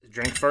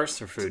Drink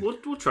first or food?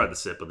 We'll try the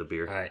sip of the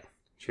beer. All right.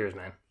 Cheers,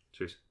 man.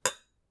 Cheers.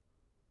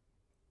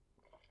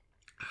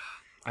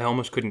 I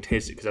almost couldn't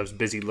taste it because I was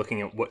busy looking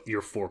at what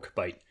your fork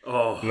bite.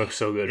 Oh, It looks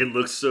so good. it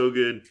looks so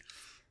good.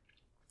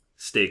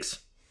 Steaks.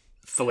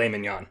 Filet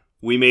mignon.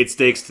 We made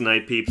steaks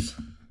tonight, peeps.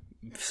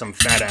 Some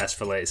fat-ass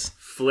fillets.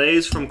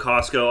 Fillets from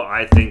Costco,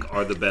 I think,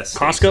 are the best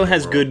steaks in Costco the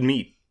has world. good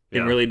meat. It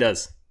Yeah. really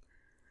does.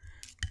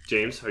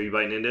 James, are you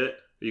biting into it?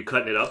 Are you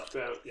cutting it up?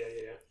 Yeah.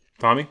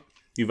 Tommy,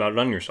 you've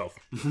outdone yourself.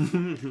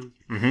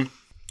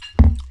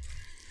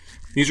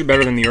 These are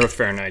better than the Earth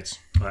Fair nights.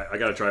 All right, I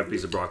got to try a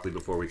piece of broccoli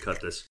before we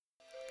cut this.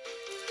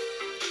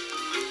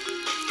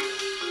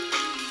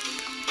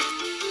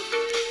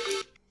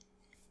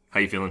 How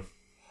you feeling?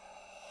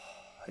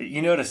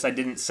 You notice I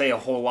didn't say a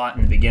whole lot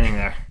in the beginning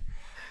there.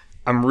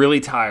 I'm really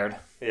tired.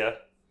 Yeah.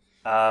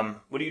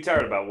 What are you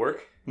tired about?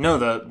 Work? No,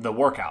 the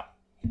workout.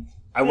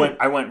 I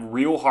went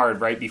real hard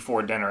right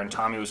before dinner, and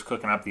Tommy was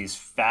cooking up these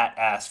fat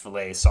ass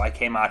fillets. So I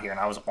came out here, and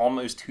I was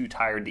almost too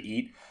tired to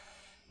eat.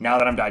 Now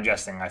that I'm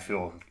digesting, I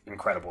feel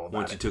incredible about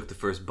Once it. you took the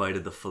first bite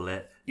of the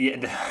fillet. Yeah,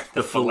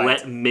 The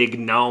filet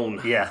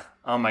mignon. Yeah.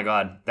 Oh my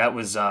God, that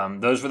was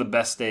those were the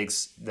best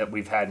steaks that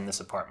we've had in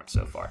this apartment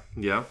so far.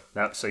 Yeah?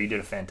 So you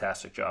did a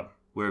fantastic job.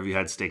 Where have you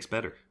had steaks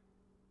better?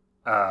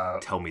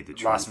 Tell me the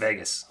truth. Las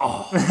Vegas.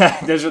 Oh,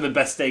 Those are the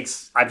best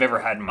steaks I've ever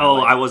had in my oh,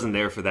 life. I wasn't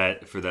there for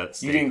that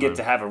steak. You didn't get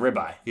to have a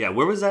ribeye. Yeah,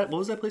 where was that? What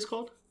was that place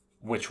called?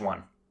 Which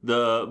one?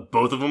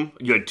 Both of them.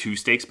 You had two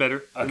steaks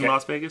better in Okay.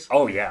 Las Vegas.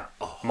 Oh yeah,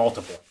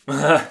 multiple.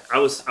 I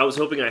was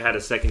hoping I had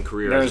a second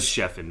career as a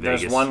chef in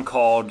Vegas. There's one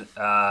called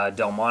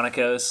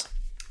Delmonico's.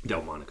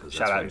 Delmonico's.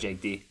 Shout that's out right.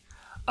 Jake D.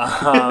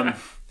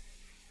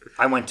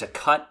 I went to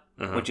Cut,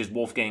 which is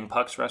Wolfgang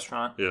Puck's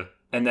restaurant. Yeah.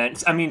 And then,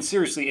 I mean,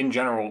 seriously, in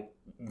general,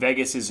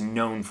 Vegas is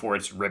known for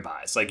its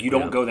ribeyes. Like, you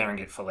don't go there and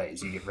get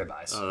fillets; you get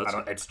ribeyes. Oh,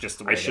 that's- It's just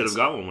the way I it should is. have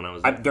got one when I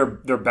was there.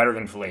 They're better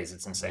than fillets.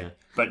 It's insane.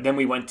 But then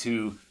we went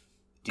to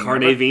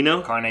Carne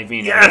Vino? Carne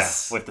Vino,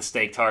 Yes! yeah, with the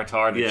steak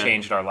tartare that Yeah.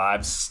 changed our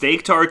lives.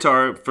 Steak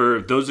tartare,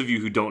 for those of you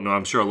who don't know,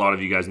 I'm sure a lot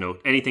of you guys know,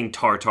 anything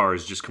tartare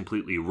is just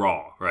completely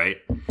raw, right?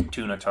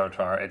 Tuna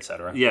tartare,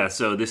 etc. Yeah,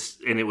 so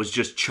and it was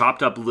just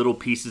chopped up little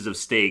pieces of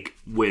steak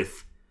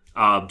with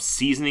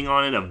seasoning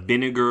on it of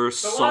vinegar,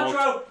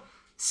 salt,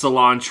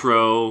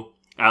 cilantro.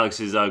 Alex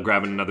is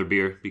grabbing another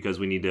beer because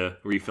we need to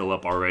refill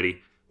up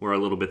already. We're a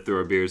little bit through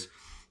our beers.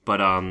 But,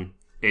 and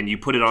you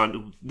put it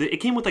on, it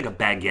came with like a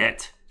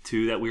baguette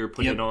too that we were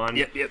putting it on.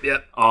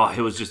 Yep. Oh,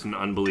 it was just an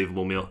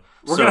unbelievable meal.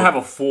 We're going to have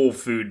a full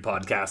food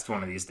podcast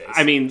one of these days.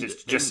 I mean,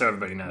 just so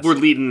everybody knows. We're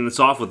leading this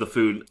off with the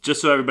food.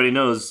 Just so everybody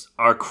knows,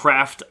 our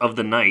craft of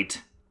the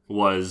night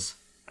was,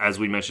 as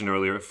we mentioned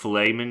earlier,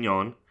 filet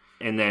mignon.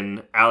 And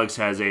then Alex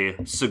has a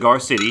Cigar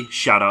City,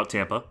 shout out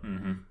Tampa.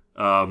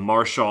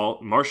 Marshall's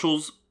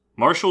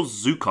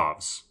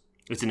Zhukov's.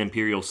 It's an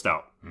Imperial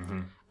Stout.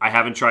 I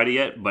haven't tried it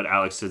yet, but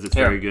Alex says it's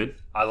very good.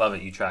 I love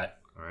it. You try it.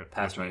 All right,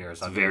 Pass me yours.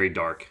 It's very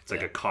dark. It's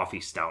like a coffee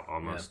stout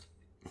almost.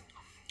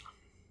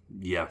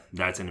 Yeah,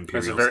 that's an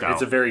Imperial Stout.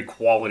 It's a very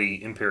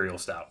quality Imperial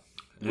Stout.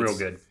 Real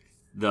good.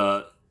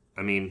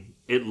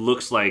 It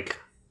looks like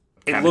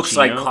It looks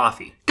like cappuccino.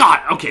 coffee. God,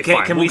 okay,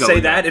 fine. Can we'll we go say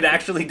with that? It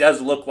actually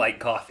does look like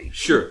coffee.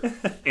 Sure.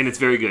 And it's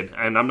very good.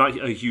 And I'm not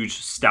a huge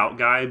stout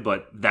guy,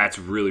 but that's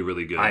really,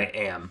 really good. I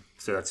am.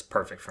 So that's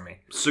perfect for me.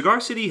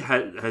 Cigar City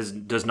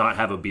does not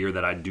have a beer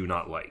that I do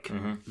not like.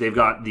 They've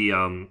got the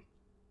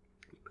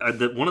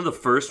one of the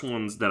first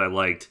ones that I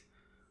liked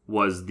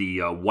was the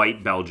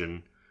White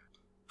Belgian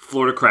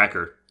Florida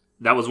Cracker.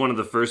 That was one of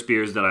the first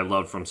beers that I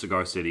loved from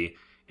Cigar City.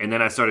 And then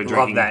I started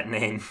drinking. Love that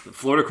name.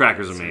 Florida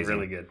Cracker's amazing. It's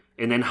really good.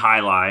 And then High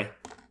Lie.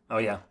 Oh,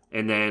 yeah.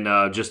 And then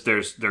just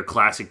their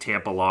classic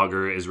Tampa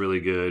Lager is really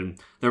good.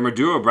 Their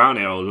Maduro Brown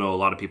Ale, I know a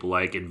lot of people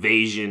like.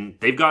 Invasion.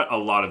 They've got a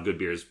lot of good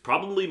beers.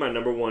 Probably my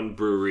number one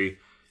brewery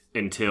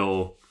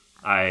until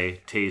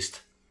I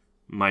taste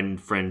my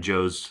friend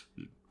Joe's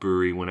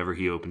brewery whenever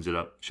he opens it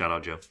up. Shout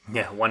out, Joe.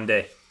 Yeah, one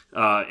day.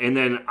 And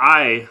then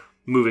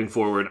moving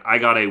forward, I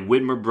got a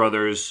Widmer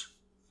Brothers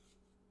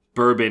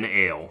Bourbon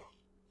Ale.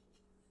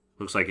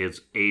 Looks like it's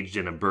aged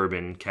in a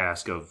bourbon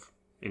cask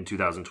in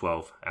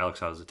 2012. Alex,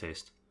 how does it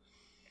taste?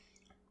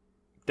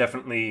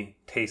 Definitely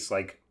tastes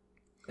like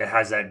it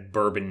has that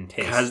bourbon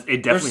taste.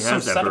 It definitely There's has some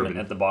that sediment bourbon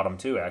at the bottom,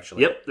 too,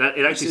 actually. Yep,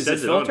 it actually Is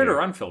says it it on filtered here.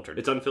 or unfiltered?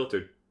 It's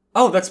unfiltered.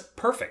 Oh, that's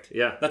perfect.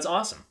 Yeah. That's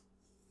awesome.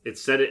 It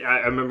said it. I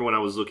remember when I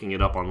was looking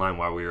it up online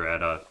while we were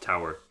at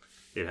Tower,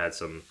 it had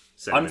some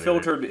sediment in it.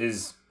 Unfiltered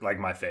is like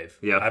my fave.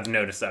 Yeah. I've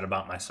noticed that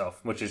about myself,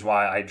 which is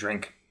why I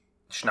drink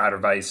Schneider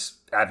Weiss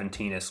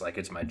Aventinus like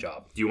it's my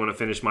job. Do you want to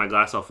finish my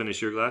glass? I'll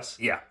finish your glass.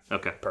 Yeah.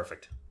 Okay.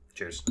 Perfect.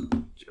 Cheers.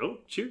 Oh,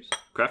 cheers,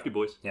 crafty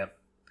boys. Yep.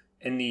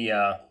 In the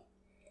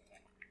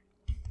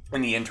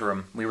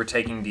interim, we were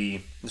taking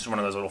this is one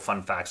of those little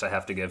fun facts I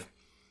have to give.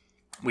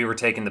 We were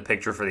taking the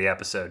picture for the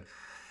episode,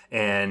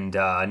 and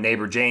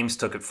neighbor James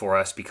took it for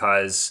us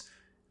because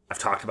I've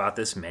talked about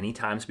this many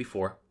times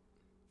before.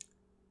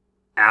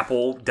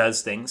 Apple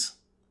does things,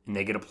 and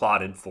they get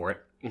applauded for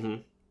it,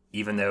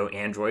 even though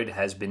Android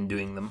has been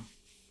doing them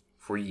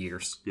for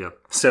years. Yep.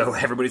 So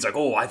everybody's like,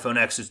 oh, iPhone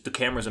X, the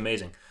camera's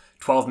amazing.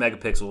 12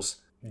 megapixels.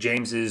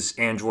 James's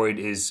Android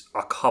is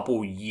a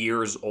couple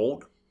years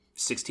old.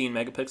 16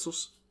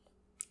 megapixels.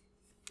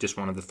 Just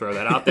wanted to throw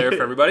that out there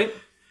for everybody.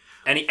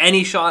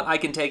 Any shot I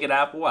can take at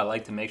Apple, I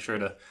like to make sure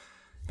to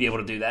be able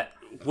to do that.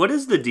 What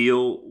is the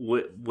deal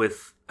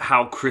with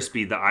how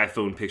crispy the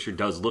iPhone picture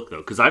does look, though?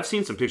 Because I've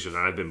seen some pictures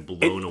and I've been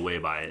blown away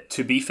by it.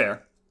 To be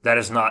fair, that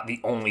is not the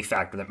only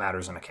factor that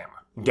matters in a camera.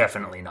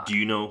 Definitely not. Do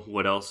you know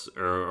what else,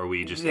 or are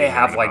we just... They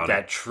have like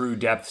that true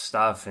depth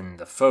stuff and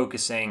the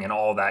focusing and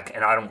all that,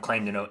 and I don't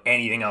claim to know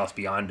anything else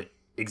beyond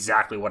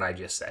exactly what I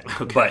just said.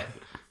 Okay. But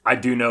I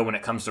do know when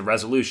it comes to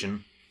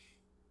resolution,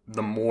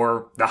 the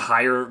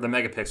higher the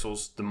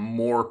megapixels, the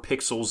more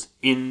pixels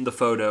in the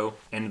photo,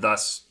 and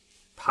thus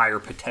higher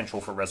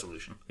potential for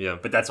resolution. Yeah.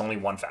 But that's only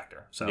one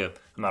factor. So I'm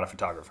not a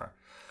photographer.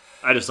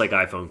 I just like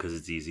iPhone because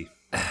it's easy.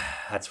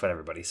 That's what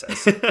everybody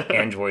says.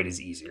 Android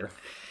is easier.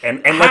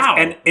 And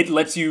it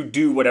lets you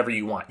do whatever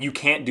you want. You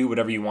can't do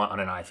whatever you want on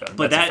an iPhone.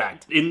 But that's a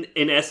fact.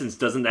 In essence,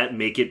 doesn't that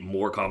make it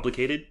more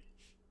complicated?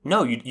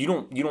 No, you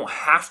don't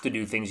have to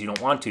do things you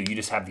don't want to. You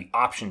just have the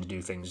option to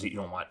do things that you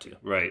don't want to.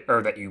 Right.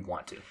 Or that you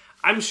want to.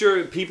 I'm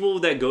sure people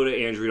that go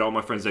to Android, all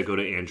my friends that go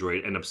to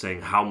Android, end up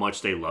saying how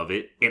much they love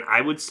it. And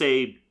I would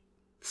say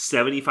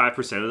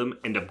 75% of them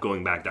end up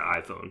going back to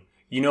iPhone.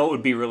 You know what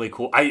would be really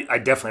cool? I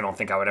definitely don't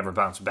think I would ever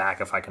bounce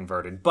back if I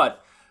converted.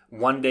 But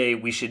one day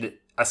we should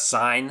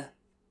assign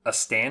a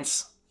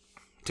stance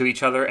to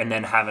each other and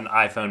then have an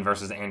iPhone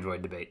versus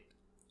Android debate.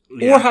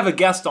 Yeah. Or have a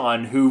guest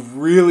on who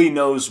really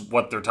knows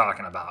what they're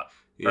talking about.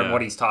 Or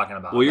what he's talking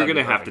about. Well, you're going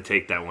to have to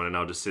take that one and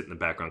I'll just sit in the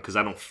background because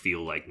I don't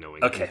feel like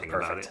knowing anything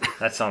about it.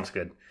 That sounds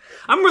good.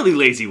 I'm really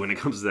lazy when it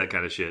comes to that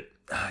kind of shit.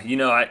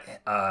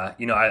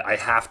 I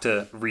have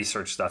to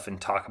research stuff and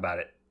talk about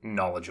it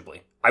knowledgeably.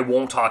 I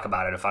won't talk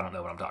about it if I don't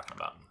know what I'm talking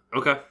about.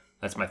 Okay.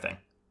 That's my thing.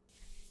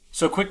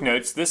 So quick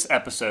notes, this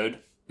episode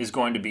is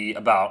going to be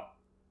about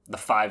the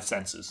 5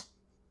 senses.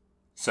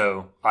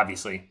 So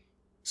obviously,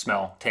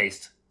 smell,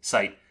 taste,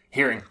 sight,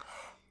 hearing,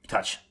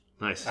 touch.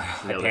 Nice.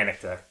 I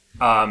panicked there.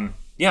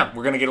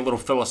 We're going to get a little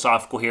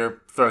philosophical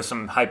here, throw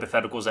some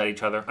hypotheticals at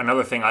each other.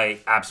 Another thing I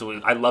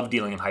love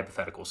dealing in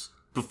hypotheticals.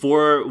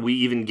 Before we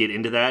even get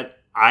into that,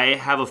 I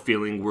have a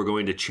feeling we're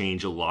going to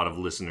change a lot of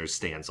listeners'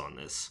 stance on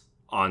this.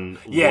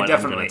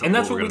 Definitely. And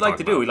that's what we like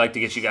to do. We like to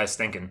get you guys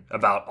thinking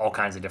about all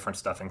kinds of different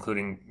stuff,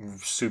 including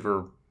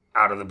super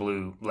out of the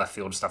blue left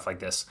field stuff like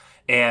this.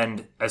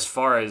 And as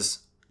far as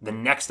the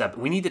next step,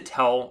 we need to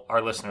tell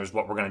our listeners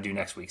what we're going to do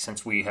next week,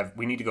 since we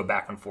need to go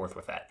back and forth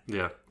with that.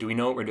 Yeah. Do we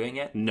know what we're doing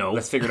yet? No.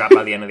 Let's figure it out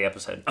by the end of the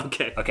episode.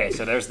 Okay,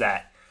 so there's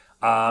that.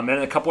 And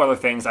a couple other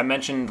things. I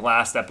mentioned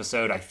last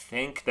episode, I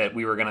think, that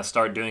we were going to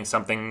start doing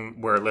something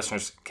where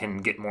listeners can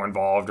get more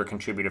involved or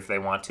contribute if they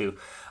want to.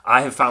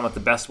 I have found that the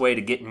best way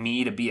to get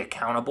me to be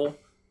accountable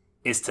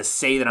is to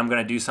say that I'm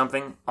going to do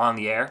something on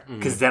the air,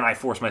 because then I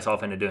force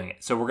myself into doing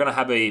it. So we're going to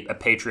have a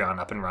Patreon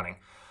up and running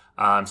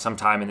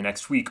sometime in the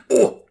next week.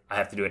 Oh, I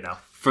have to do it now.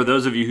 For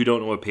those of you who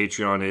don't know what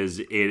Patreon is,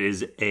 it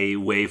is a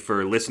way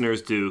for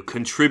listeners to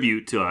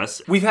contribute to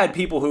us. We've had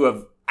people who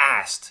have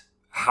asked,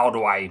 how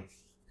do I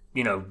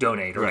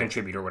donate or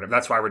contribute or whatever.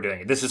 That's why we're doing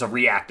it. This is a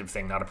reactive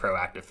thing, not a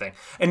proactive thing.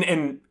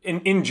 And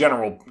in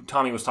general,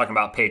 Tommy was talking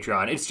about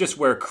Patreon. It's just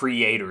where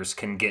creators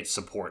can get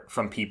support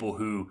from people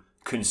who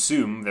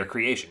consume their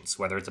creations,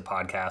 whether it's a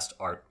podcast,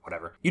 art,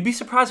 whatever. You'd be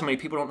surprised how many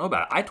people don't know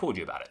about it. I told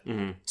you about it.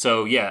 Mm-hmm.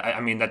 So yeah,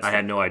 that's... I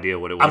had no idea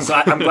what it was.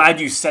 I'm glad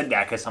you said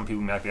that, because some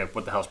people might be like,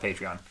 what the hell's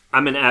Patreon?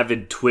 I'm an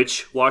avid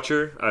Twitch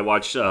watcher. I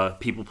watch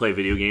people play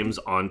video games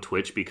on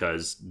Twitch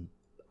because...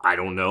 I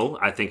don't know.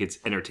 I think it's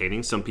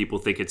entertaining. Some people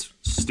think it's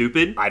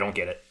stupid. I don't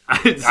get it.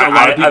 A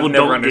lot of people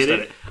don't get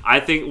it. I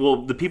think,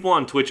 the people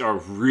on Twitch are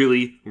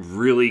really,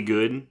 really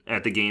good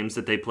at the games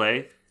that they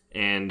play.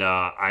 And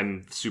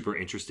I'm super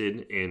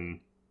interested in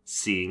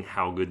seeing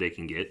how good they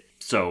can get.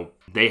 So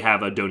they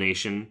have a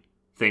donation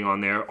thing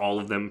on there.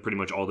 All of them, pretty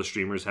much all the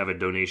streamers have a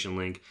donation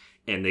link.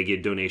 And they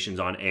get donations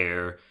on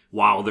air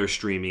while they're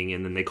streaming,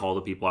 and then they call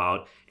the people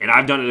out. And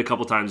I've done it a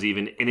couple times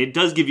even, and it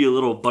does give you a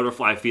little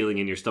butterfly feeling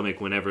in your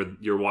stomach whenever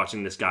you're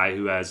watching this guy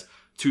who has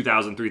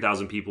 2,000,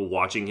 3,000 people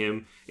watching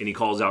him, and he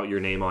calls out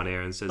your name on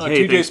air and says,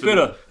 "Hey, thanks for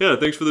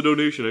the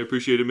donation. I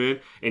appreciate it, man."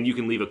 And you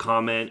can leave a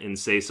comment and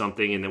say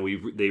something, and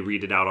then they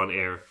read it out on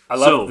air. I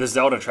love the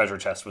Zelda treasure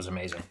chest was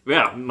amazing.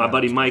 Yeah, my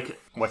buddy Mike.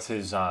 What's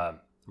his?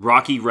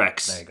 Rocky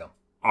Rex. There you go.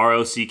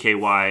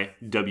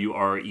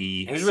 ROCKYWRE.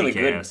 He's really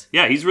good.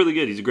 Yeah, he's really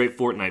good. He's a great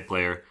Fortnite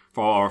player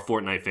for all our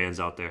Fortnite fans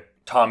out there.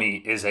 Tommy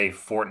is a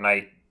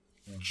Fortnite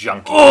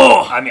junkie.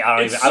 Oh, I mean,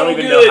 I don't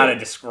even know how to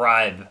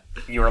describe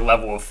your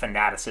level of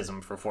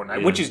fanaticism for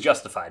Fortnite, which is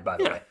justified, by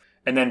the way.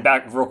 And then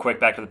back to the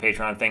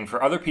Patreon thing.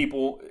 For other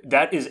people,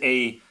 that is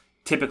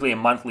typically a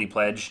monthly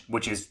pledge,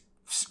 which is,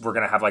 we're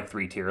going to have like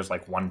 3 tiers,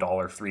 like $1,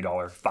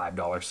 $3,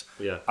 $5.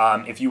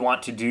 Yeah. If you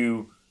want to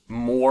do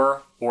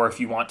more, or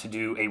if you want to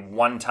do a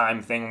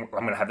one-time thing,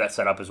 I'm going to have that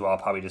set up as well,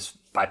 probably just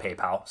by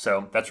PayPal.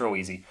 So that's real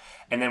easy.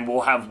 And then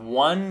we'll have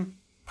one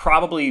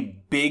probably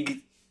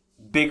big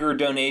bigger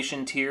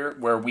donation tier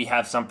where we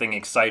have something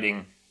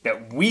exciting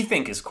that we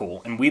think is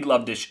cool, and we'd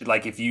love to,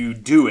 like, if you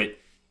do it,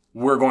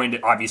 we're going to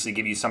obviously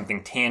give you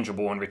something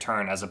tangible in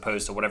return as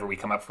opposed to whatever we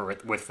come up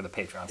with for the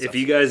Patreon stuff. If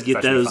you guys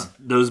get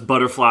those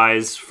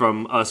butterflies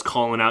from us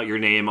calling out your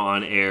name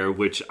on air,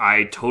 which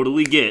I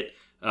totally get,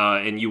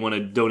 and you want to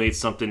donate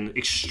something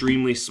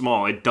extremely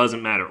small, it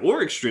doesn't matter,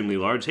 or extremely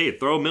large, hey,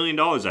 throw $1 million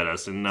at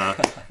us and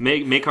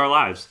make our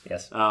lives.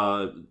 Yes.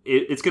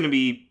 It's going to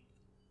be...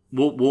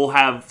 We'll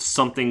have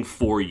something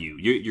for you.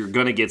 You're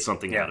going to get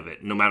something out of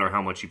it, no matter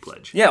how much you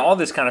pledge. Yeah, all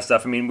this kind of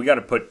stuff. I mean, we got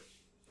to put...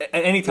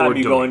 Anytime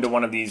you go into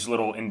one of these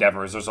little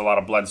endeavors, there's a lot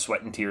of blood,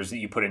 sweat, and tears that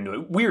you put into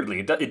it. Weirdly,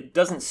 it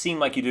doesn't seem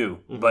like you do,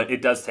 but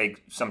it does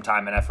take some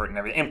time and effort and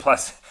everything. And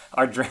plus,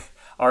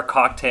 our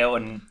cocktail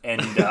and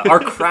our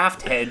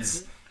craft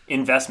heads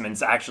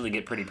investments actually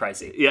get pretty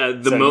pricey. Yeah,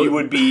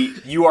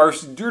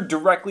 you're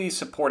directly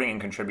supporting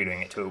and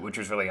contributing to it, which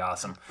was really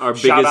awesome. Our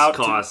biggest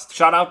cost.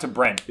 Shout out to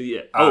Brent.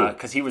 Yeah.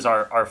 Because he was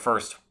our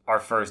first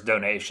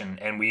donation,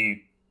 and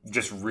we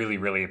just really,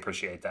 really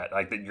appreciate that.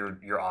 Like that,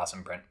 you're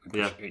awesome, Brent.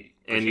 Appreciate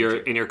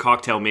your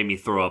cocktail made me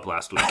throw up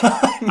last week.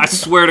 I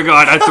swear to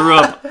God, I threw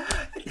up.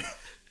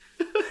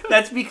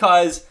 That's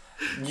because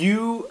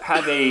you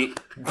have a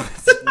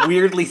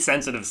weirdly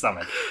sensitive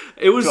stomach.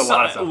 It was a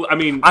lot of stuff. I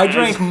mean, I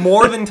drank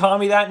more than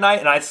Tommy that night,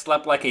 and I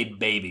slept like a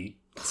baby.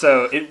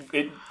 So it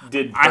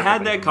did. I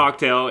had that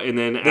cocktail, and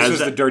then this was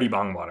the dirty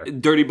bong water.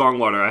 Dirty bong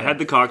water. I had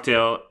the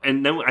cocktail,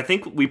 and then I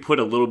think we put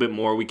a little bit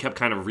more. We kept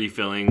kind of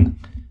refilling.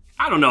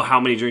 I don't know how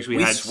many drinks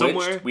we had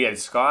switched. Somewhere. We had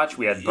scotch.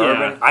 We had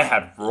bourbon. Yeah. I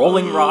had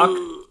Rolling Rock.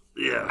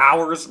 Yeah.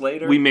 Hours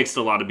later, we mixed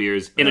a lot of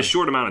beers in a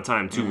short amount of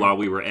time too, while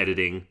we were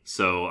editing.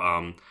 So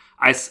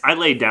I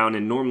laid down,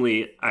 and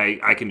normally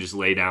I can just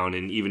lay down,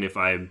 and even if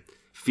I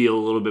feel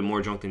a little bit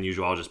more drunk than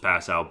usual, I'll just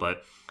pass out.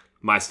 But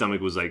my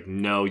stomach was like,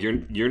 no,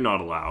 you're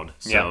not allowed.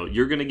 So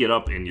you're gonna get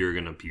up and you're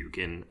gonna puke,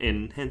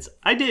 and hence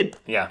I did.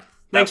 Yeah.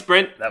 Thanks,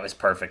 Brent. That was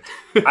perfect.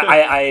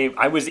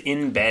 I was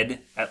in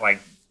bed at like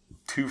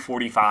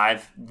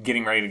 2:45,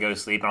 getting ready to go to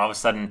sleep, and all of a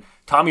sudden,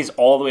 Tommy's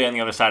all the way on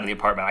the other side of the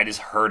apartment. I just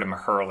heard him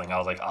hurling. I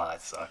was like, "Oh,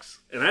 that sucks."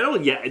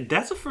 And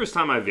that's the first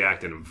time I've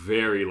yacked in a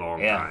very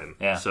long time.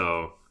 Yeah.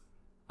 So,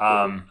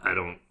 I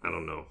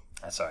don't know.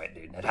 That's all right,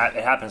 dude. It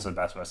happens to the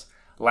best of us.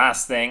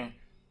 Last thing,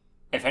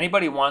 if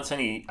anybody wants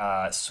any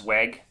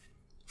swag,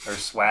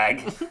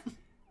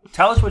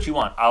 tell us what you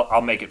want.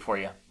 I'll make it for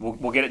you.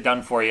 We'll get it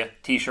done for you.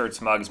 T-shirts,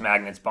 mugs,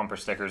 magnets, bumper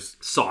stickers,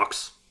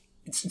 socks.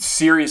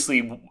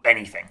 Seriously,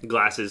 anything.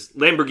 Glasses,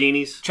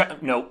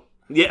 Lamborghinis. Nope.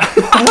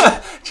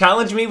 Yeah.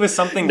 Challenge me with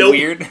something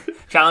weird.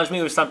 Challenge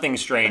me with something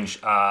strange.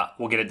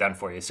 We'll get it done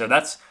for you. So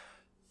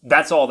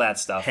that's all that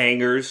stuff.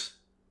 Hangers.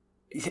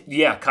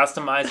 Yeah,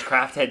 customized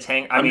craft heads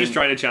hang. I'm just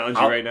trying to challenge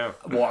you right now.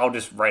 Well, I'll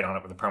just write on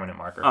it with a permanent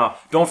marker. Oh.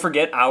 Don't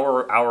forget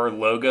our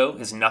logo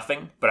is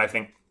nothing, but I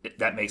think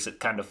that makes it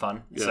kind of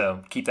fun. Yeah.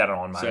 So keep that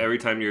on mind. So every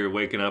time you're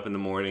waking up in the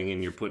morning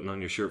and you're putting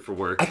on your shirt for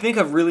work. I think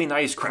a really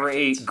nice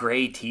gray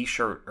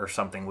t-shirt or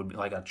something would be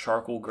like a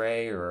charcoal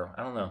gray, or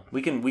I don't know.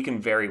 We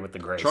can vary with the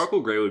grays.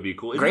 Charcoal gray would be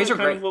cool. Grays are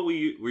great. Of what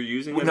we're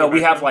using? No,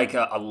 we have like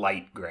a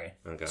light gray.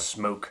 Okay.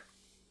 Smoke,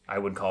 I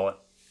would call it.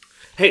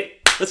 Hey,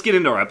 let's get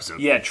into our episode.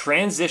 Yeah,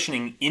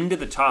 transitioning into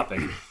the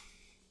topic.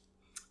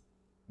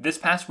 This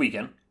past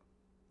weekend,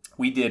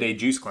 we did a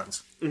juice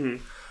cleanse.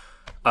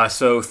 Mm-hmm.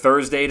 So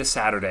Thursday to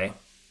Saturday,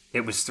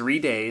 it was 3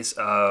 days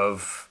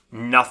of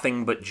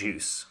nothing but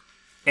juice.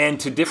 And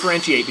to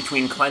differentiate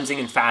between cleansing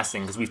and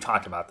fasting, because we've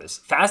talked about this,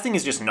 fasting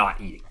is just not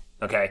eating,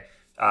 okay?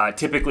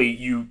 Typically,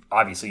 you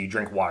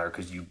drink water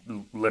because you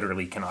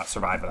literally cannot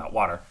survive without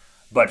water.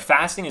 But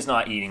fasting is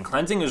not eating.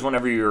 Cleansing is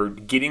whenever you're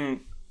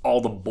getting all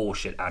the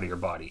bullshit out of your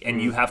body.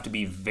 And you have to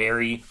be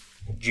very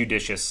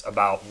judicious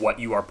about what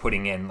you are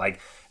putting in. Like,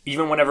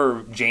 even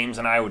whenever James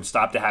and I would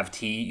stop to have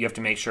tea, you have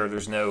to make sure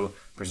there's no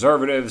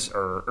preservatives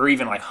or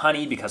even like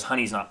honey, because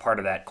honey's not part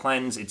of that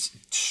cleanse. It's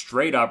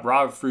straight up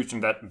raw fruits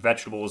and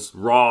vegetables.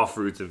 Raw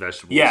fruits and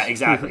vegetables. Yeah,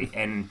 exactly.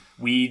 And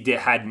we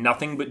had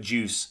nothing but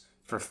juice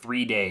for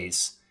 3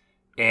 days.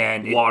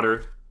 And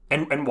water.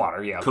 And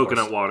water, yeah.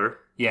 Coconut water.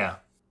 Yeah.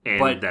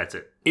 And that's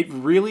it.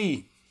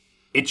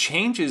 It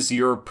changes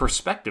your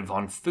perspective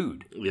on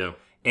food. Yeah.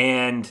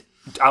 And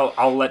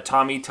I'll let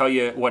Tommy tell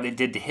you what it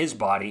did to his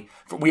body.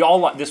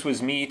 This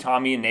was me,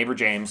 Tommy, and neighbor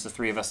James. The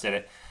three of us did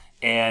it.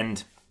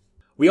 And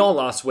we all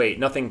lost weight.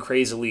 Nothing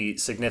crazily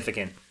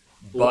significant.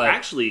 Well,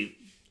 actually,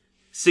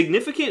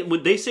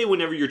 significant, they say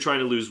whenever you're trying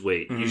to lose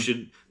weight, you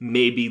should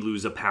maybe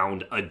lose a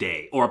pound a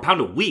day. Or a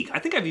pound a week. I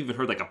think I've even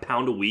heard like a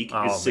pound a week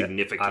is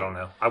significant. I don't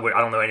know. I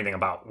don't know anything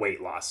about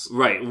weight loss.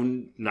 Right.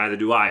 Neither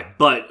do I.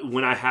 But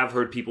when I have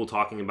heard people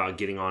talking about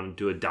getting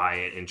onto a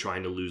diet and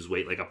trying to lose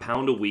weight, like a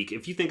pound a week,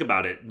 if you think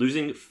about it,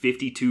 losing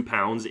 52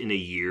 pounds in a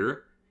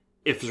year,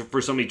 if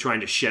for somebody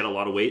trying to shed a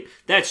lot of weight,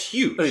 that's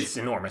huge. It's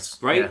enormous.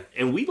 Right? Yeah.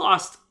 And we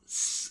lost,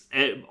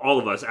 all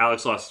of us,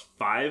 Alex lost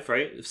 5,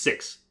 right?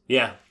 6.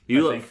 Yeah.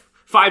 You think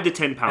 5 to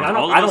 10 pounds. And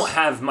I don't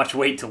have much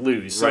weight to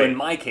lose, so in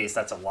my case,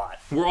 that's a lot.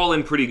 We're all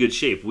in pretty good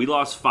shape. We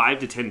lost 5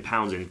 to 10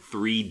 pounds in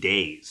 3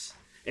 days.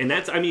 And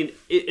that's, I mean,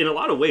 in a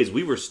lot of ways,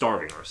 we were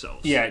starving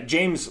ourselves. Yeah,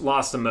 James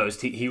lost the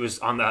most. He was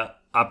on the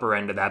upper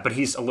end of that, but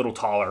he's a little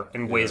taller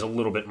and weighs a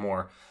little bit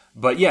more.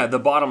 But yeah, the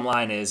bottom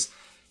line is,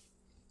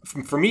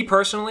 for me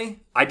personally,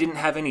 I didn't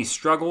have any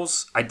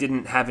struggles. I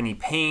didn't have any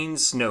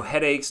pains, no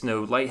headaches,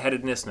 no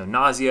lightheadedness, no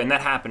nausea. And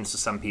that happens to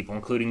some people,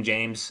 including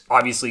James.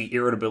 Obviously,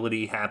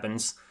 irritability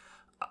happens.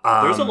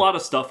 There's a lot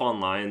of stuff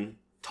online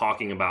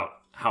talking about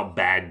how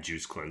bad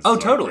juice cleanses are. Oh,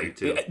 totally.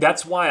 Too.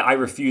 That's why I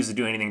refuse to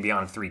do anything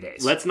beyond 3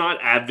 days. Let's not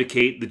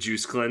advocate the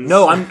juice cleanse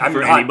I'm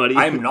for not, anybody.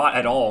 I'm not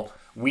at all.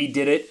 We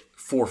did it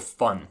for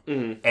fun.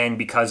 And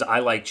because I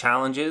like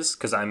challenges,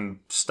 because I'm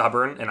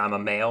stubborn and I'm a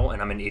male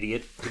and I'm an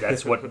idiot.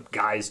 That's what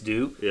guys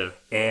do. Yeah.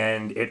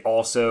 And it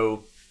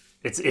also,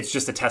 it's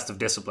just a test of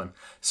discipline.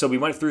 So we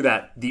went through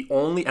that.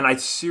 And I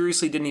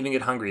seriously didn't even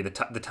get hungry. The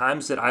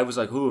times that I was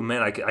like, oh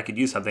man, I could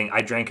use something,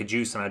 I drank a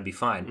juice and I'd be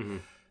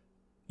fine.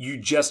 You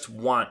just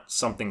want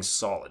something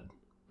solid.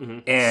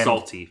 And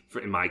salty,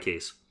 in my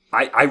case.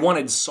 I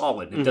wanted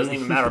solid. It doesn't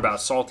even matter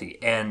about salty.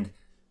 And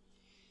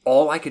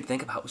all I could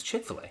think about was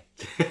Chick-fil-A.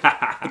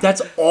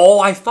 That's all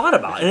I thought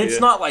about. And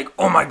it's not like,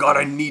 oh my God,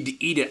 I need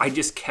to eat it. I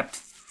just kept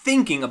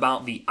thinking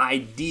about the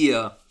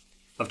idea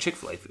of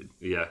Chick-fil-A food.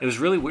 Yeah. It was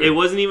really weird. It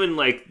wasn't even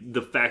like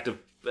the fact of,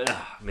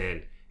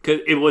 man.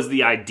 Because it was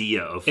the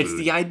idea of food. It's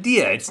the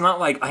idea. It's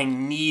not like I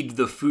need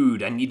the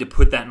food. I need to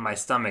put that in my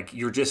stomach.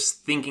 You're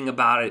just thinking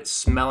about it,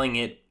 smelling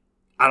it.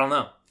 I don't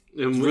know.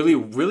 It's really,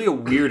 really a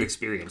weird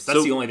experience.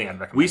 That's the only thing I'd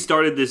recommend. We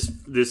started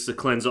this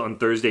cleanse on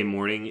Thursday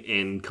morning,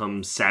 and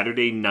come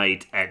Saturday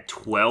night at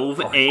 12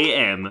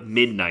 a.m.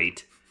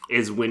 midnight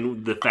is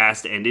when the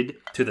fast ended.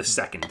 To the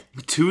second.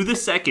 To the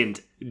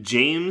second,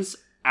 James,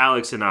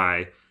 Alex, and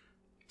I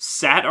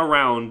sat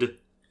around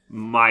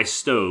my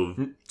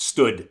stove.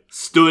 Stood.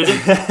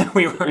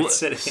 We weren't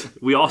sitting.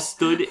 We all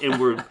stood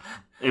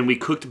and we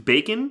cooked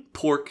bacon,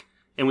 pork,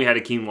 and we had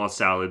a quinoa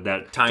salad.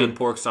 That Italian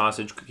pork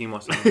sausage,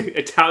 quinoa salad.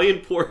 Italian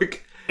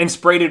pork. And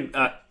sprouted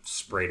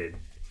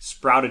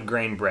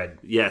grain bread.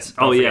 Yes.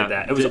 Don't forget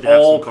that. It was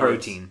all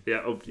protein.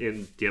 Yeah.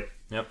 Yep.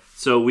 Yep.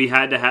 So we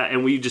had to have,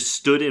 and we just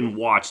stood and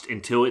watched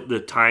until the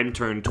time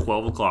turned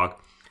 12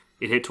 o'clock.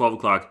 It hit 12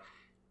 o'clock,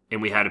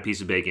 and we had a piece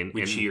of bacon.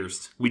 We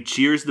cheersed. We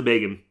cheersed the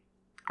bacon.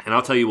 And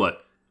I'll tell you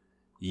what,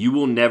 you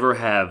will never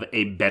have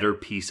a better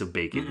piece of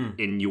bacon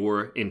in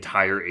your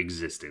entire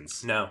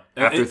existence. No.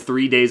 After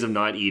 3 days of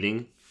not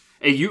eating,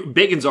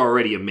 bacon's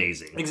already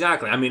amazing.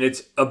 Exactly. I mean,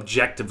 it's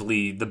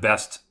objectively the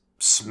best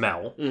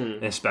smell,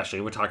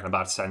 especially we're talking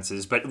about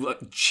senses. But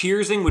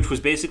cheersing, which was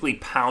basically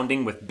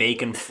pounding with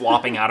bacon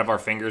flopping out of our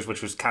fingers,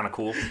 which was kind of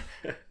cool.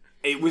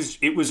 It was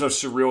a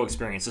surreal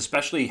experience,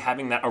 especially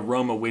having that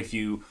aroma with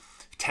you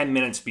 10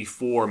 minutes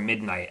before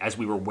midnight as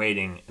we were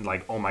waiting, and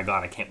like, oh my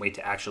God, I can't wait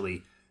to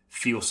actually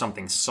feel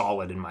something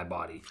solid in my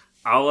body.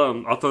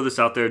 I'll throw this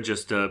out there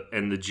just to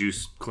end the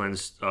juice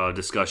cleanse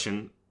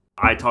discussion.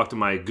 I talked to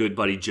my good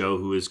buddy Joe,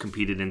 who has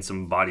competed in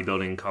some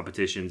bodybuilding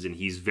competitions, and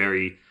he's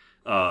very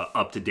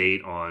up to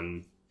date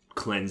on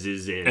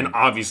cleanses and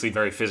obviously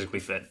very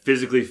physically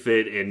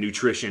fit and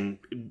nutrition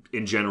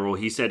in general.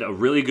 He said a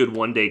really good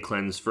 1 day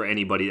cleanse for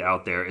anybody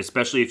out there,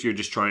 especially if you're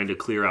just trying to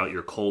clear out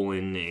your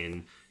colon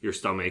and your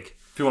stomach.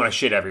 If you want to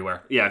shit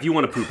everywhere. Yeah, if you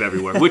want to poop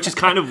everywhere, which is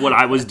kind of what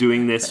I was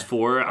doing this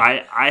for.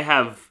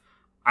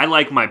 I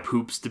like my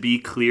poops to be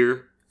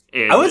clear.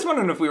 And I was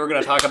wondering if we were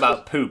going to talk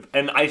about poop,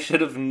 and I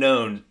should have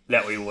known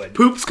that we would.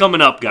 Poop's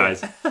coming up,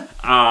 guys.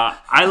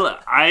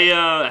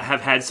 I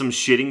have had some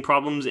shitting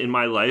problems in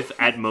my life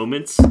at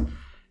moments.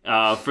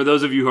 For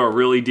those of you who are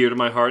really dear to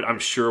my heart, I'm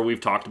sure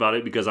we've talked about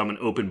it because I'm an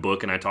open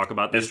book and I talk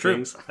about these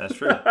things. That's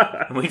true.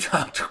 And we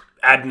talked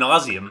ad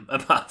nauseum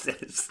about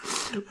this.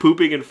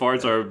 Pooping and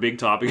farts are a big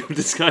topic of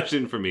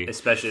discussion for me.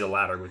 Especially the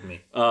latter with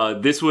me.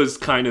 This was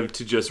kind of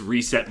to just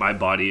reset my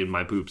body and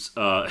my poops.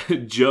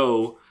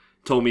 Joe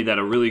told me that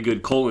a really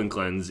good colon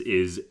cleanse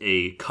is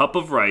a cup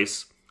of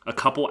rice, a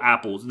couple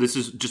apples. This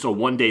is just a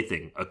 1 day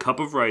thing. A cup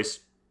of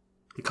rice,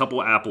 a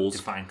couple apples.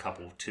 Define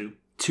couple, 2.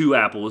 2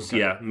 apples, okay.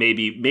 Yeah,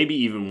 maybe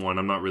even 1.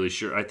 I'm not really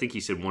sure. I think he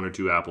said 1 or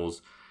 2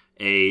 apples.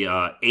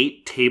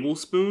 8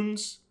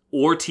 tablespoons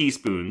or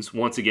teaspoons.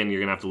 Once again, you're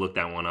gonna have to look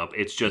that one up.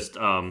 It's just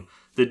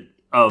big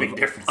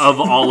difference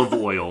of olive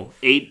oil.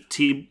 8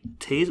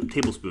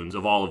 tablespoons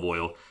of olive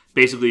oil,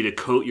 basically to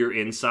coat your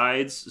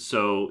insides,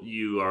 so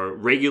you are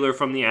regular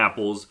from the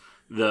apples.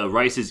 The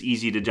rice is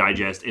easy to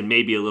digest, and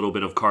maybe a little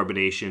bit of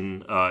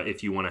carbonation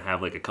if you want to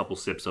have like a couple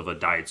sips of a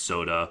diet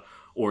soda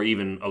or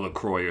even a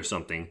LaCroix or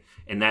something.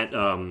 And that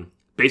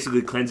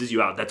basically cleanses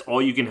you out. That's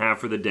all you can have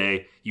for the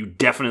day. You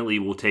definitely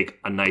will take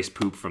a nice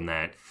poop from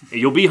that.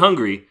 You'll be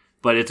hungry,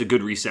 but it's a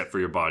good reset for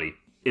your body.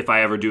 If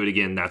I ever do it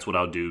again, that's what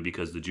I'll do,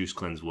 because the juice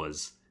cleanse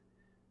was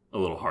a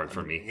little hard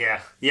for me.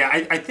 Yeah.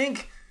 I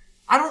think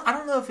I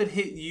don't know if it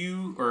hit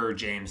you or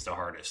James the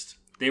hardest.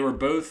 They were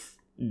both.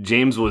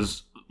 James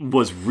was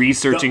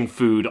researching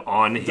food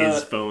on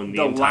his phone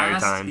the entire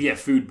time. Yeah,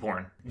 food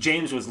porn.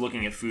 James was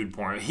looking at food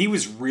porn. He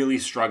was really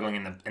struggling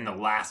in the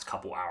last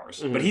couple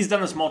hours. Mm-hmm. But he's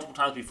done this multiple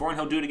times before, and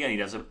he'll do it again. He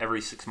does it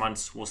every 6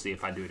 months. We'll see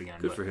if I do it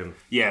again. Good for him.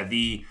 Yeah,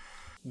 the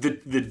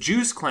the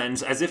juice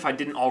cleanse, as if I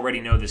didn't already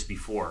know this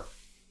before,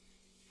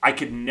 I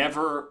could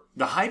never...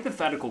 The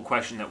hypothetical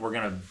question that we're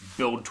going to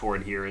build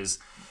toward here is,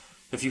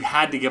 if you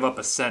had to give up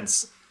a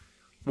sense,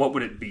 what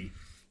would it be?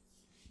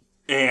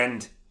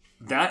 And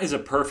that is a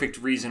perfect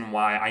reason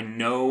why I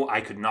know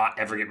I could not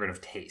ever get rid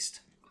of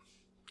taste.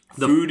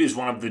 Food is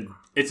one of the...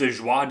 It's a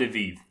joie de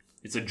vivre.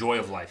 It's a joy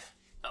of life.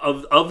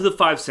 Of the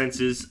five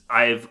senses,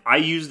 I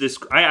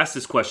ask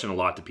this question a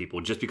lot to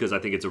people just because I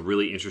think it's a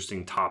really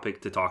interesting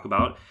topic to talk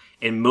about.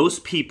 And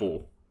most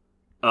people,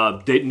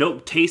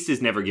 taste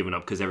is never given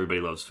up because everybody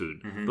loves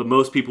food. Mm-hmm. But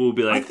most people will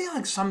be like, I feel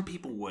like some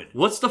people would.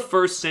 What's the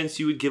first sense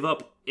you would give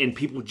up? And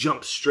people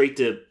jump straight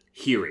to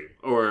hearing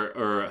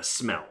or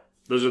smell.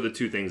 Those are the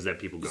two things that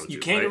people go to. You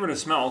can't get rid of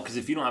smell because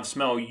if you don't have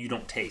smell, you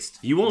don't taste.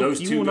 You won't. Those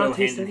two go hand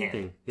in anything.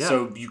 hand. Yeah.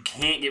 So you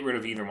can't get rid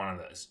of either one of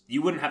those.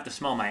 You wouldn't have to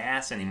smell my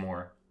ass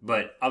anymore.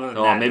 But other than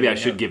that... Oh, maybe I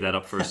should give that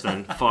up first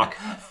then. Fuck.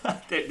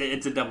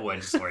 It's a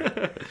double-edged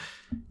sword.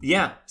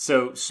 Yeah,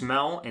 so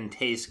smell and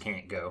taste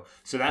can't go.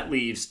 So that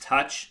leaves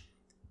touch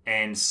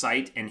and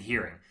sight and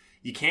hearing.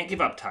 You can't give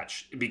up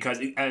touch because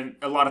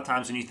a lot of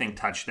times when you think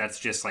touch, that's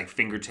just like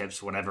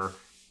fingertips, whatever.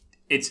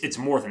 It's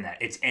more than that.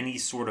 It's any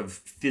sort of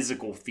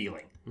physical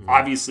feeling. Mm-hmm.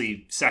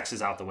 Obviously, sex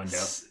is out the window.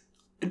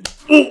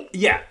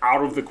 Yeah,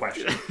 out of the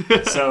question.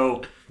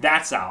 So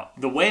that's out.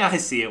 The way I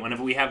see it,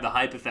 whenever we have the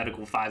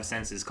hypothetical five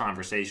senses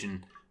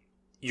conversation,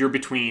 you're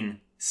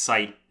between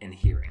sight and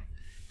hearing.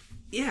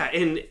 Yeah,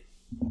 and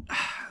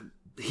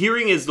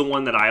hearing is the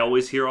one that I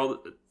always hear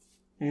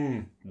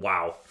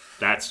Wow,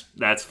 that's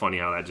funny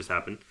how that just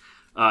happened.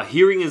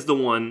 Hearing is the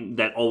one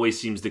that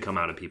always seems to come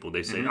out of people.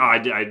 They say,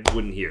 I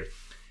wouldn't hear.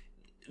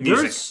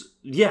 Music.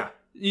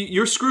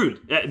 You're screwed.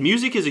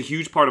 Music is a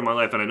huge part of my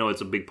life, and I know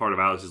it's a big part of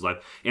Alex's life.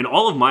 And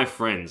all of my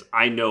friends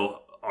I know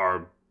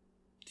are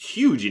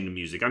huge into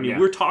music. I mean,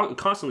 we're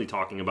constantly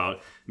talking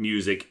about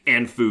music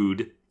and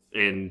food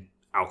and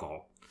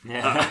alcohol.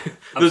 Yeah.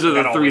 Those are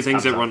the three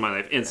things that run my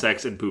life, and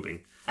sex and pooping.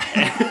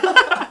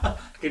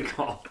 Good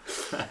call.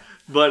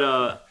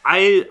 But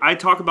I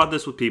talk about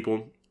this with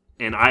people,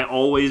 and I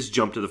always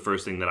jump to the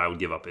first thing that I would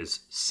give up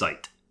is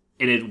sight.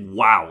 And it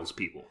wows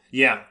people.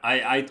 Yeah,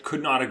 I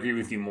could not agree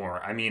with you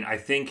more. I mean, I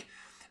think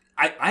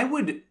I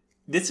would...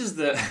 This is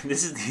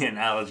the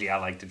analogy I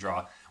like to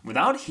draw.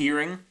 Without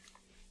hearing,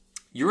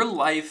 your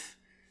life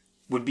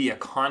would be a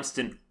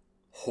constant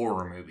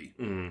horror movie.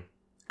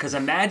 Because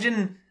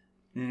imagine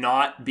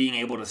not being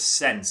able to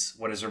sense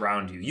what is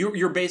around you.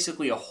 You're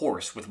basically a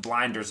horse with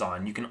blinders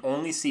on. You can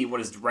only see what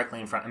is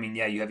directly in front. I mean,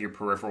 yeah, you have your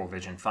peripheral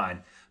vision,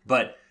 fine.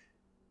 But...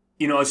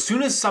 You know, as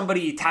soon as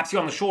somebody taps you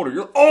on the shoulder,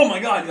 you're, oh my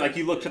God, like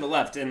you look to the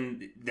left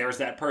and there's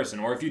that person.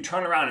 Or if you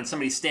turn around and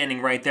somebody's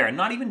standing right there and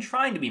not even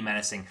trying to be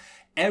menacing,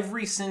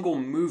 every single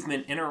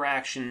movement,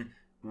 interaction,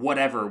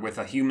 whatever with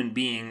a human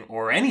being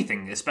or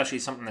anything, especially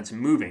something that's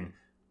moving,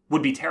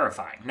 would be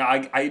terrifying. Now,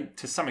 I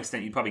to some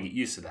extent, you'd probably get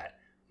used to that.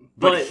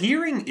 But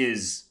hearing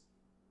is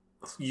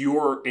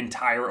your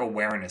entire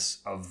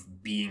awareness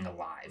of being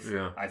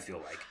alive, I feel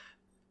like.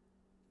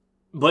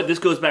 But this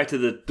goes back to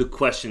the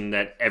question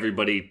that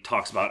everybody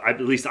talks about, at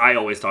least I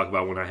always talk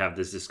about when I have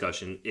this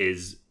discussion,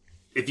 is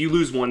if you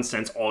lose one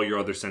sense, all your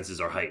other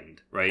senses are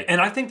heightened, right? And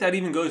I think that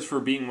even goes for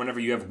being whenever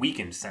you have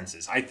weakened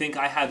senses. I think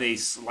I have a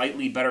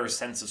slightly better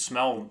sense of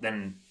smell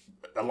than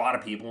a lot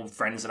of people,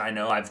 friends that I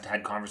know. I've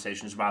had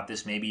conversations about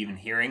this, maybe even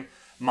hearing.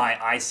 My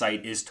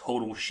eyesight is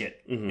total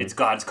shit. Mm-hmm. It's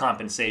God's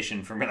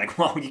compensation for me. Like,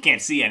 well, you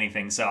can't see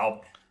anything,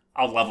 so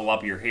I'll level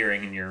up your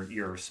hearing and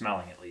your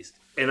smelling at least.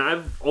 And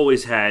I've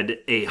always had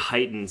a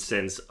heightened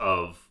sense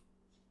of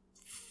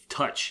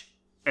touch.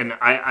 And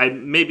I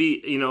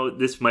maybe,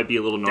 this might be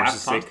a little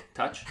narcissistic.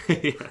 Touch?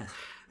 Yeah.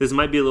 This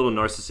might be a little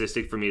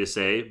narcissistic for me to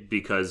say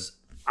because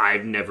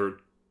I've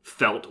never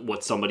felt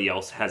what somebody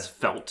else has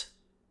felt.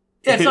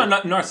 Yeah, it's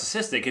not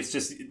narcissistic. It's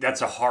just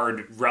that's a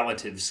hard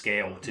relative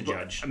scale to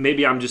judge.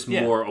 Maybe I'm just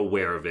more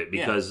aware of it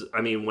because, I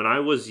mean, when I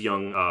was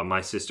young,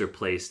 my sister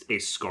placed a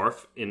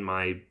scarf in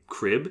my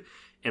crib.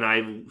 And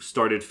I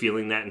started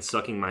feeling that and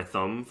sucking my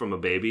thumb from a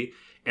baby.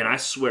 And I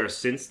swear,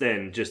 since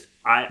then,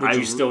 Which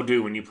you still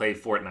do when you play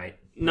Fortnite.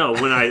 No,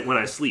 when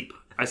I sleep,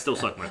 I still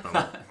suck my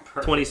thumb.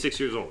 26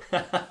 years old.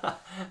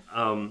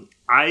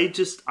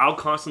 I'll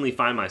constantly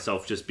find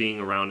myself just being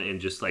around and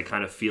just like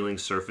kind of feeling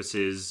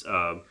surfaces,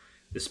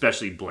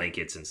 especially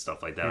blankets and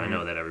stuff like that. Mm-hmm. I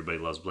know that everybody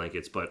loves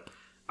blankets, but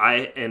I'll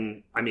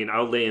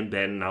lay in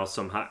bed and I'll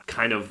somehow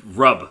kind of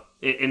rub.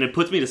 And it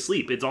puts me to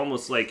sleep. It's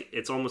almost like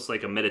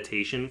a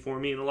meditation for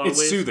me in a lot of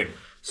ways. It's soothing.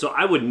 So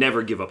I would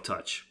never give up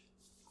touch.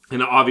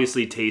 And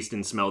obviously taste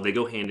and smell, they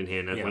go hand in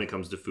hand when it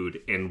comes to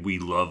food. And we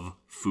love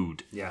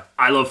food. Yeah.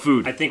 I love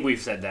food. I think we've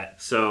said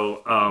that.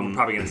 So we're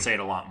probably going to say it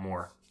a lot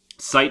more.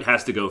 Sight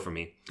has to go for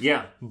me.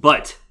 Yeah.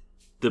 But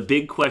the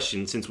big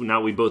question, since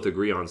now we both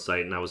agree on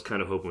sight, and I was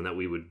kind of hoping that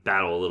we would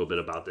battle a little bit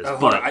about this.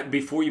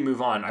 Before you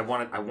move on, I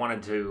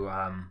wanted to...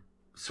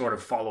 sort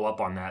of follow up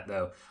on that,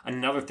 though.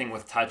 Another thing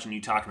with touch, and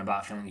you talking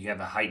about feeling like you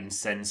have a heightened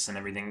sense and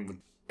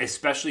everything,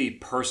 especially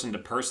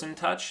person-to-person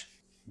touch,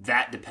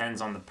 that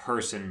depends on the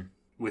person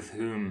with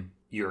whom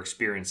you're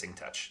experiencing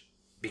touch.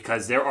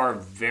 because there are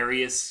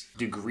various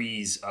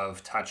degrees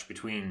of touch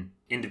between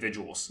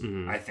individuals,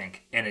 I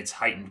think, and it's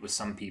heightened with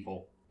some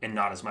people and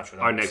not as much with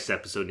others. Our next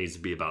episode needs to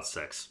be about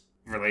sex.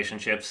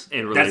 Relationships.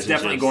 And relationships. That's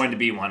definitely going to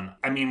be one.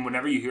 I mean,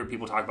 whenever you hear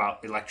people talk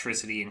about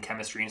electricity and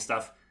chemistry and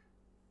stuff,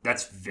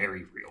 that's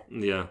very real.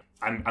 Yeah.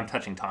 I'm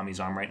touching Tommy's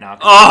arm right now.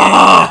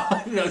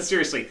 Oh! No,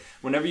 seriously.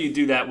 Whenever you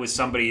do that with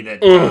somebody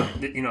that,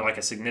 like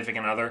a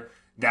significant other,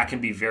 that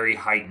can be very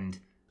heightened,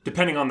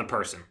 depending on the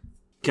person.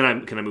 Can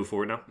I move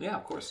forward now? Yeah,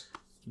 of course.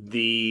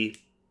 I'm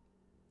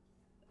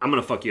going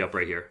to fuck you up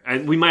right here.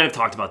 And we might have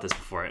talked about this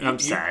before. I'm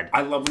sad.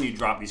 I love when you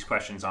drop these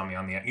questions on me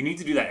on the air. You need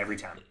to do that every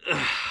time.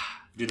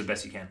 Do the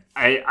best you can.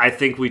 I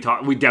think we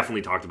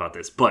definitely talked about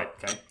this,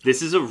 but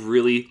This is a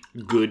really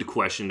good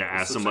question to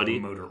ask somebody.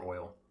 Like motor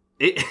oil.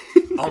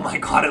 Oh my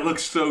god, it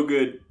looks so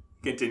good.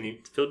 Continue.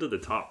 It's filled to the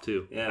top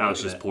too. Yeah,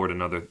 Alex just poured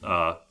another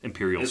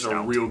Imperial Stout.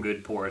 It's a real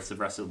good pour. It's the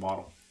rest of the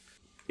bottle.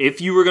 If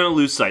you were going to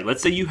lose sight,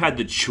 let's say you had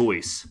the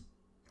choice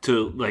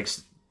to, like,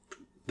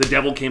 the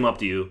devil came up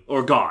to you,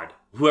 or God,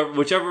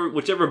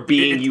 whichever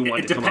being you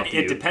want to come up to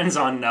you. It depends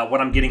on what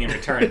I'm getting in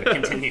return, but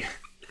continue.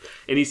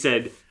 And he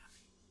said,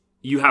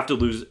 you have to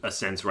lose a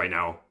sense right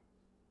now,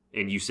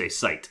 and you say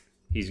sight.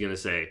 He's going to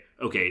say,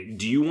 okay,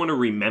 do you want to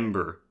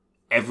remember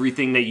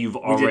everything that you've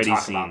already we did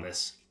talk seen? About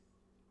this.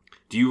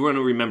 Do you want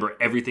to remember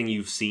everything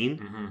you've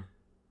seen?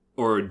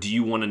 Or do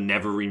you want to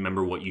never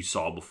remember what you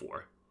saw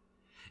before?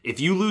 If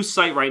you lose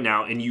sight right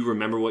now and you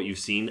remember what you've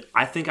seen,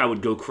 I think I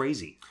would go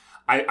crazy.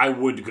 I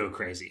would go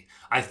crazy.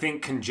 I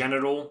think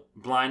congenital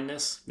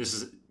blindness,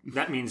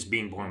 that means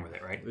being born with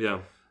it, right?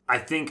 Yeah. I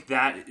think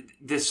that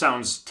this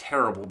sounds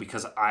terrible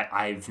because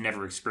I've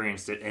never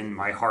experienced it, and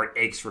my heart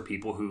aches for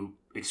people who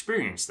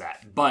experience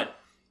that. But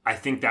I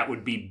think that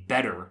would be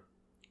better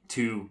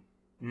to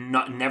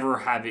never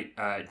have it,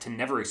 to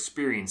never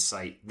experience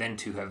sight than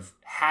to have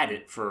had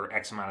it for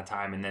X amount of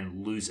time and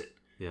then lose it.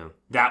 Yeah.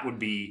 That would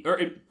be, or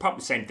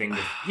probably the same thing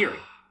with hearing,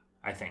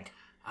 I think.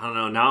 I don't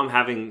know. Now I'm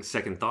having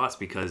second thoughts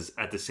because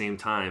at the same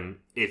time,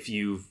 if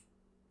you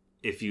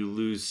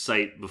lose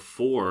sight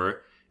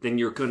before, then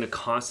you're going to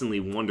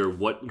constantly wonder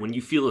when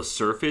you feel a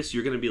surface,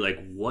 you're going to be like,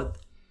 what?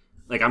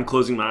 Like, I'm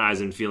closing my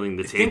eyes and feeling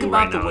the table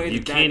right now.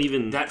 You can't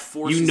even,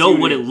 you know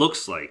what it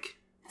looks like.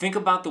 Think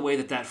about the way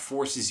that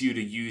forces you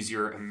to use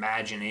your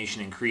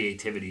imagination and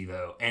creativity,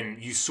 though.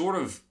 And you sort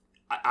of,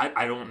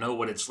 I don't know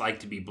what it's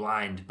like to be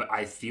blind, but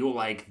I feel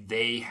like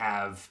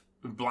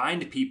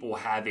blind people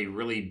have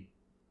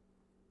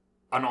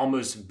an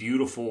almost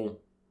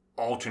beautiful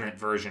alternate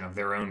version of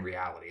their own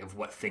reality of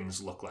what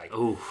things look like.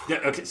 Oh,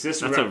 okay, so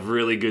that's a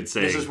really good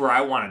saying. This is where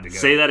I wanted to go.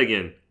 Say that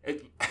again.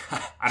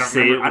 I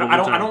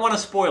don't want to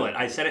spoil it.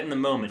 I said it in the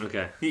moment.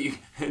 Okay.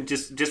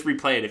 just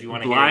replay it if you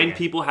want to hear it. Blind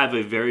people have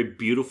a very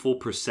beautiful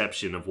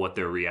perception of what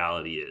their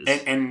reality is.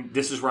 And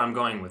this is where I'm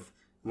going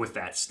with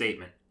that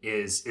statement,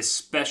 is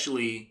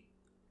especially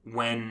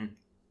when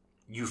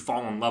you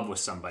fall in love with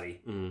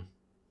somebody.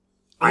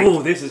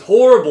 This is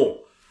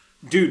horrible.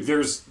 Dude,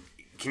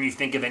 can you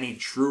think of any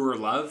truer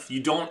love? You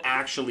don't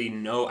actually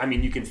know. I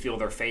mean, you can feel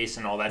their face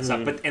and all that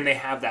stuff, and they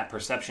have that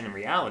perception in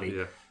reality.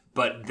 Yeah.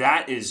 But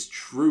that is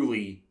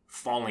truly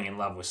falling in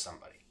love with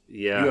somebody.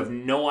 Yeah. You have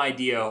no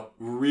idea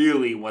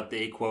really what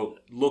they, quote,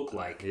 look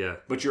like. Yeah.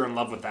 But you're in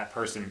love with that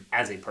person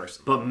as a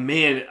person. But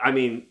man, I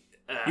mean,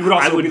 you would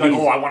also be like,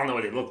 I want to know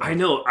what they look like. I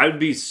know. I would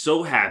be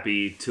so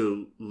happy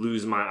to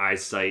lose my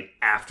eyesight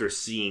after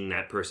seeing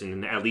that person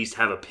and at least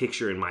have a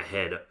picture in my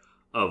head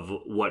of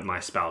what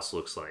my spouse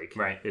looks like.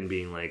 Right. And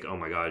being like, oh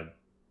my God,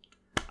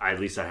 at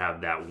least I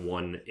have that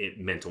one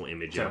mental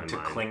image in my mind. To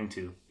cling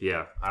to.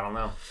 Yeah. I don't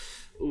know.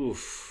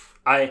 Oof.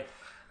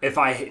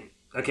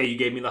 You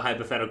gave me the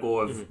hypothetical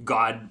of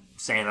God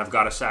saying I've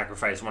got to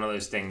sacrifice one of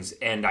those things,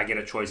 and I get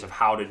a choice of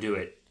how to do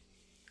it.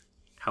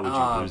 How would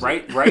you lose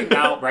it?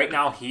 Right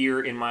now,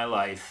 here in my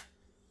life.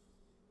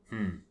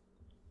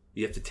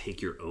 You have to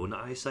take your own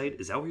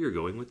eyesight? Is that where you're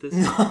going with this?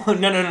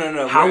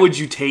 No. How would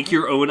you take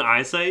your own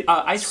eyesight?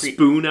 Ice cream.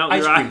 Spoon out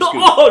your eye?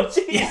 Oh,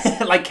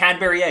 jeez. Like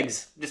Cadbury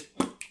eggs. Just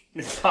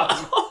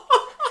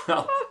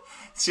no.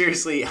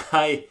 Seriously, with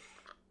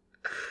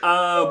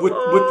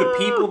the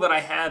people that I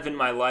have in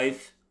my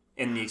life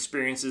and the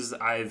experiences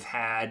I've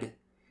had,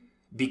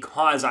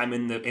 because I'm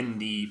in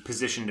the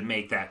position to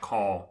make that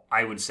call,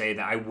 I would say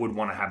that I would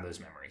want to have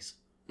those memories.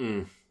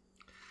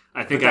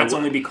 I think that's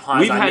only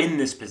because I'm in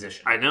this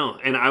position. I know,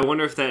 and I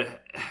wonder if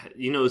that,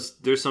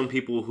 there's some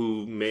people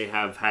who may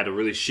have had a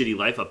really shitty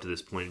life up to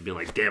this point and be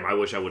like, damn, I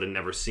wish I would have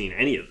never seen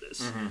any of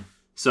this.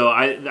 So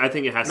I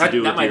think it has to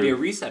do with be a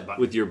reset button.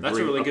 With your That's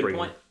a really good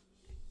point.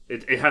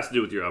 It has to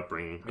do with your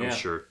upbringing, I'm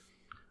sure.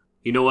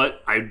 You know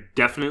what? I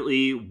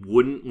definitely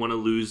wouldn't want to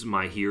lose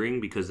my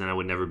hearing because then I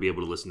would never be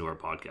able to listen to our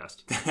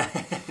podcast.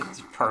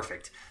 It's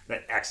perfect.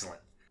 Excellent.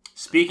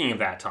 Speaking of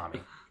that,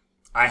 Tommy,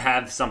 I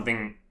have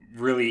something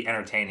really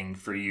entertaining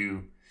for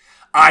you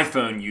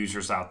iPhone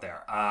users out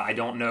there. I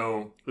don't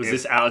know. Was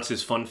this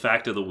Alex's fun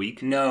fact of the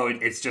week? No,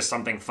 it's just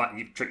something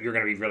fun. You're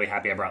going to be really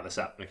happy I brought this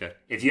up. Okay.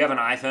 If you have an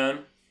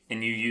iPhone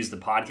and you use the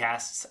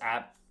Podcasts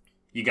app,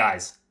 you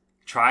guys,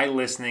 Try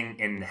listening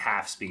in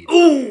half speed.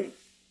 Ooh!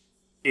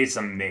 It's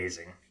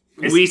amazing.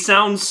 We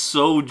sound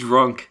so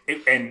drunk.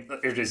 And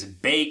it is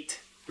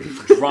baked,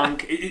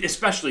 drunk,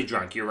 especially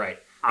drunk, you're right.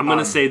 I'm going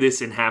to say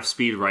this in half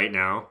speed right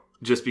now,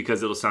 just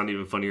because it'll sound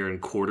even funnier in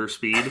quarter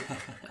speed.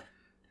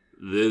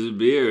 This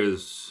beer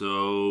is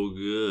so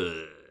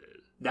good.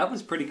 That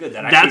was pretty good.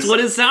 That's what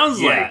it sounds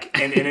like.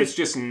 and it's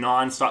just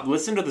nonstop.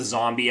 Listen to the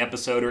zombie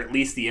episode, or at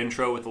least the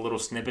intro with the little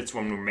snippets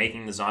when we're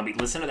making the zombie.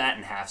 Listen to that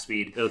in half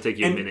speed. It'll take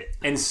you a minute.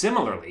 And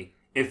similarly,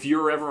 if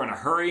you're ever in a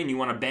hurry and you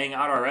want to bang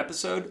out our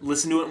episode,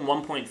 listen to it in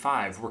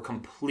 1.5. We're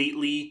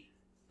completely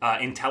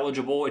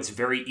intelligible. It's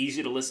very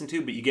easy to listen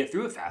to, but you get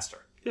through it faster.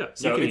 Yeah,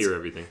 so you can hear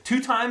everything. 2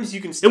 times you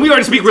can... And we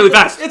already speak really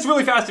fast. It's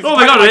really fast. Oh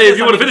my god, hey, if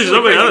you want to finish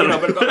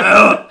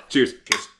it, Cheers.